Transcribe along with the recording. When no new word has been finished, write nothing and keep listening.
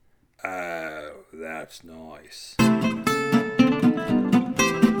Oh, that's nice.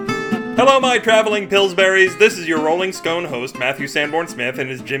 Hello, my traveling Pillsberries. This is your Rolling Scone host, Matthew Sanborn Smith, and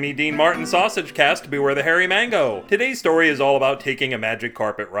his Jimmy Dean Martin sausage cast, Beware the Hairy Mango. Today's story is all about taking a magic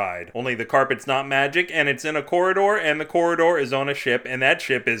carpet ride. Only the carpet's not magic, and it's in a corridor, and the corridor is on a ship, and that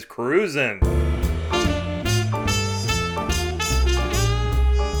ship is cruising.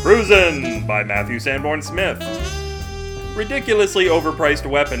 Cruisin' by Matthew Sanborn Smith. Ridiculously overpriced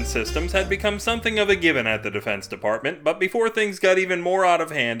weapon systems had become something of a given at the Defense Department, but before things got even more out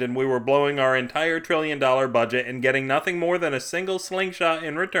of hand and we were blowing our entire $1 trillion budget and getting nothing more than a single slingshot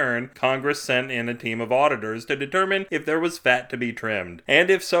in return, Congress sent in a team of auditors to determine if there was fat to be trimmed, and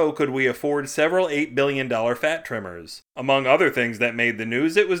if so, could we afford several $8 billion fat trimmers. Among other things that made the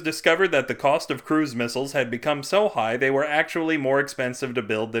news, it was discovered that the cost of cruise missiles had become so high they were actually more expensive to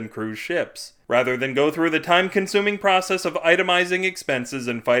build than cruise ships. Rather than go through the time-consuming process of itemizing expenses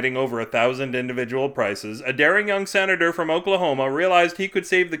and fighting over 1,000 individual prices, a daring young senator from Oklahoma realized he could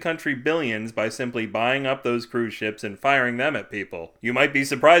save the country billions by simply buying up those cruise ships and firing them at people. You might be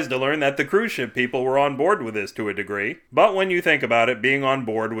surprised to learn that the cruise ship people were on board with this to a degree, but when you think about it, being on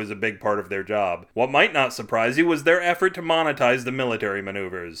board was a big part of their job. What might not surprise you was their effort to monetize the military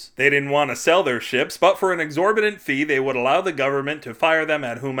maneuvers. They didn't want to sell their ships, but for an exorbitant fee, they would allow the government to fire them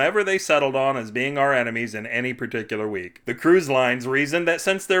at whomever they settled on as being our enemies in any particular week. The cruise lines reasoned that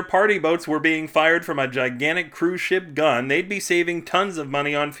since their party boats were being fired from a gigantic cruise ship gun, they'd be saving tons of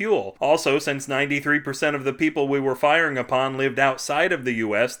money on fuel. Also, since 93% of the people we were firing upon lived outside of the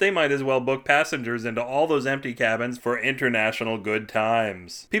US, they might as well book passengers into all those empty cabins for international good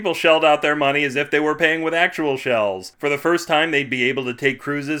times. People shelled out their money as if they were paying with actual shells. For the first time, they'd be able to take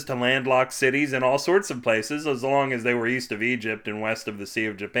cruises to landlocked cities and all sorts of places as long as they were east of Egypt and west of the Sea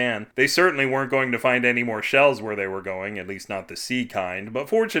of Japan. They certainly weren't going to find any more shells where they were going, at least not the sea kind, but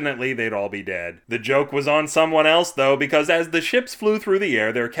fortunately they'd all be dead. The joke was on someone else though, because as the ships flew through the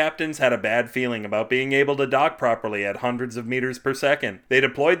air, their captains had a bad feeling about being able to dock properly at hundreds of meters per second. They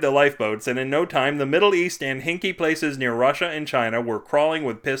deployed the lifeboats, and in no time the Middle East and hinky places near Russia and China were crawling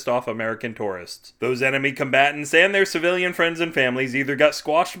with pissed off American tourists. Those enemy combatants and their civilian friends and families either got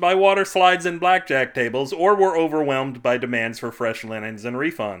squashed by water slides and blackjack tables, or were overwhelmed by demands for fresh linens and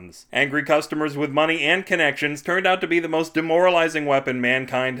refunds. Angry customers with money and connections turned out to be the most demoralizing weapon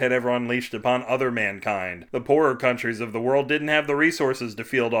mankind had ever unleashed upon other mankind. The poorer countries of the world didn't have the resources to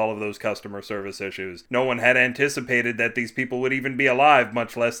field all of those customer service issues. No one had anticipated that these people would even be alive,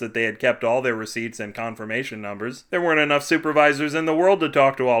 much less that they had kept all their receipts and confirmation numbers. There weren't enough supervisors in the world to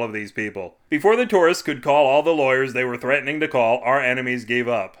talk to all of these people. Before the tourists could call all the lawyers they were threatening to call, our enemies gave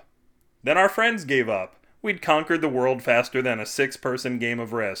up. Then our friends gave up. We'd conquered the world faster than a 6-person game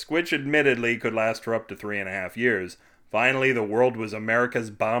of Risk, which admittedly could last for up to 3.5 years. Finally, the world was America's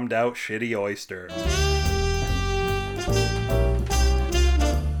bombed-out shitty oyster.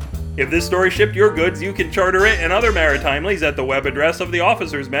 If this story shipped your goods, you can charter it and other maritimelies at the web address of the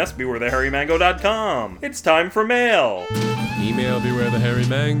Officer's Mess, BewareTheHairyMango.com. It's time for mail. Email Beware the Hairy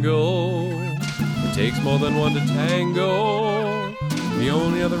Mango. It takes more than one to tango. The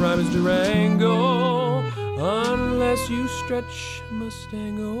only other rhyme is Durango, unless you stretch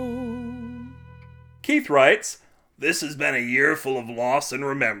Mustango. Keith writes, "This has been a year full of loss and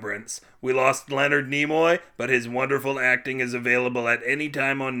remembrance. We lost Leonard Nimoy, but his wonderful acting is available at any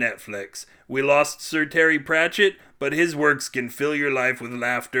time on Netflix. We lost Sir Terry Pratchett, but his works can fill your life with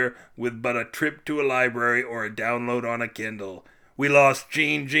laughter with but a trip to a library or a download on a Kindle. We lost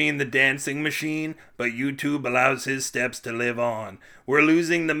Gene the Dancing Machine, but YouTube allows his steps to live on. We're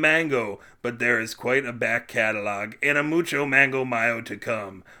losing the mango, but there is quite a back catalog and a mucho mango mayo to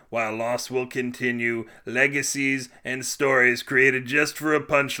come. While loss will continue, legacies and stories created just for a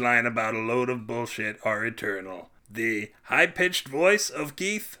punchline about a load of bullshit are eternal." The high-pitched voice of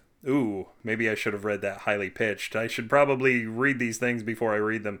Keith? Ooh, maybe I should have read that highly pitched. I should probably read these things before I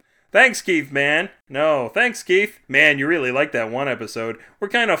read them. Thanks, Keith, man. No, thanks, Keith. Man, you really liked that one episode. We're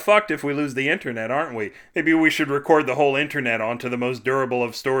kind of fucked if we lose the internet, aren't we? Maybe we should record the whole internet onto the most durable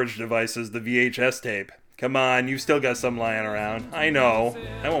of storage devices, the VHS tape. Come on, you've still got some lying around. I know.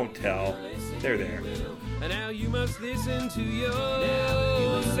 I won't tell. They're there. And now you must listen to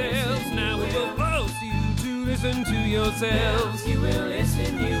yourselves. Now we will force you to listen to yourselves. You will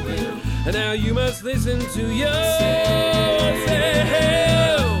listen, you will. And now you must listen to yourselves.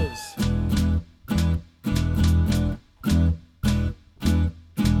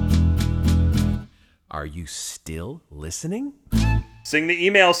 Are you still listening? Sing the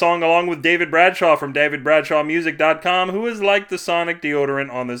email song along with David Bradshaw from davidbradshawmusic.com, who is like the sonic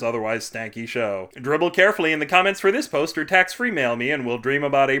deodorant on this otherwise stanky show. Dribble carefully in the comments for this post or tax-free mail me, and we'll dream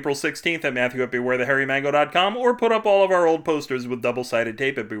about April 16th at Matthew@BewareTheHairyMango.com, or put up all of our old posters with double-sided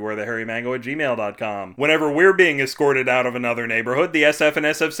tape at BewareTheHairyMango@gmail.com. Whenever we're being escorted out of another neighborhood, the SF and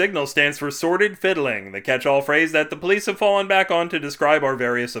SF signal stands for Sordid Fiddling, the catch-all phrase that the police have fallen back on to describe our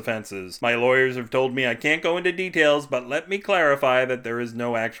various offenses. My lawyers have told me I can't go into details, but let me clarify that there is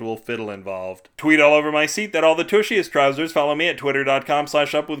no actual fiddle involved. Tweet all over my seat that all the tushiest trousers. Follow me at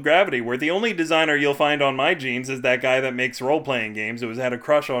twitter.com/upwithgravity, where the only designer you'll find on my jeans is that guy that makes role-playing games who has had a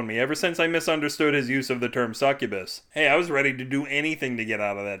crush on me ever since I misunderstood his use of the term succubus. Hey, I was ready to do anything to get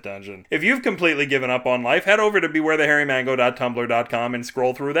out of that dungeon. If you've completely given up on life, head over to bewarethehairymango.tumblr.com and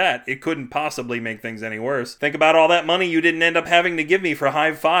scroll through that. It couldn't possibly make things any worse. Think about all that money you didn't end up having to give me for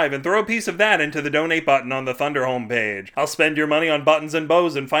Hive 5 and throw a piece of that into the donate button on the Thunder homepage. I'll spend your money on buttons and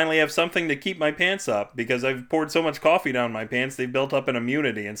bows and finally have something to keep my pants up, because I've poured so much coffee down my pants they've built up an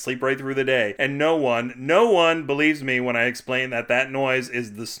immunity and sleep right through the day. And no one believes me when I explain that noise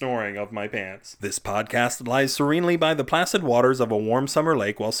is the snoring of my pants. This podcast lies serenely by the placid waters of a warm summer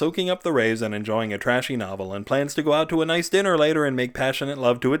lake while soaking up the rays and enjoying a trashy novel, and plans to go out to a nice dinner later and make passionate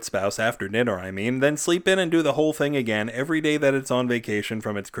love to its spouse after dinner, then sleep in and do the whole thing again every day that it's on vacation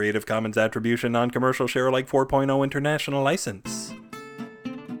from its Creative Commons Attribution Non-Commercial Share-alike 4.0 international license.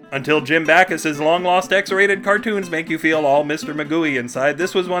 Until Jim Backus's long-lost X-rated cartoons make you feel all Mr. Magooey inside,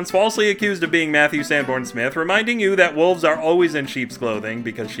 this was once falsely accused of being Matthew Sanborn Smith, reminding you that wolves are always in sheep's clothing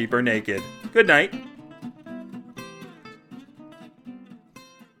because sheep are naked. Good night.